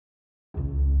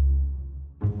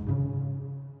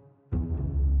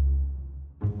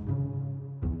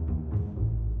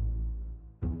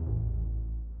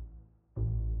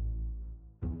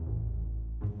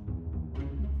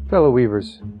Fellow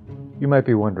Weavers, you might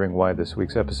be wondering why this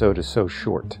week's episode is so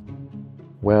short.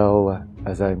 Well,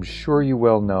 as I'm sure you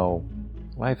well know,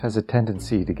 life has a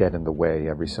tendency to get in the way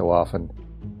every so often,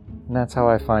 and that's how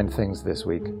I find things this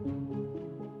week.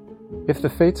 If the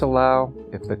fates allow,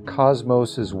 if the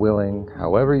cosmos is willing,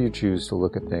 however you choose to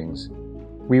look at things,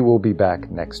 we will be back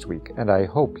next week, and I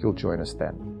hope you'll join us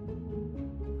then.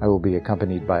 I will be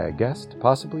accompanied by a guest,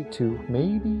 possibly two,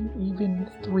 maybe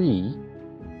even three.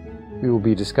 We will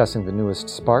be discussing the newest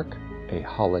Spark, a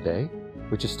holiday,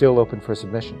 which is still open for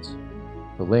submissions.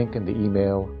 The link and the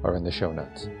email are in the show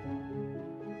notes.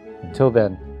 Until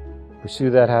then,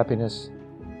 pursue that happiness,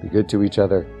 be good to each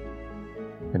other,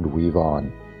 and weave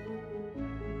on.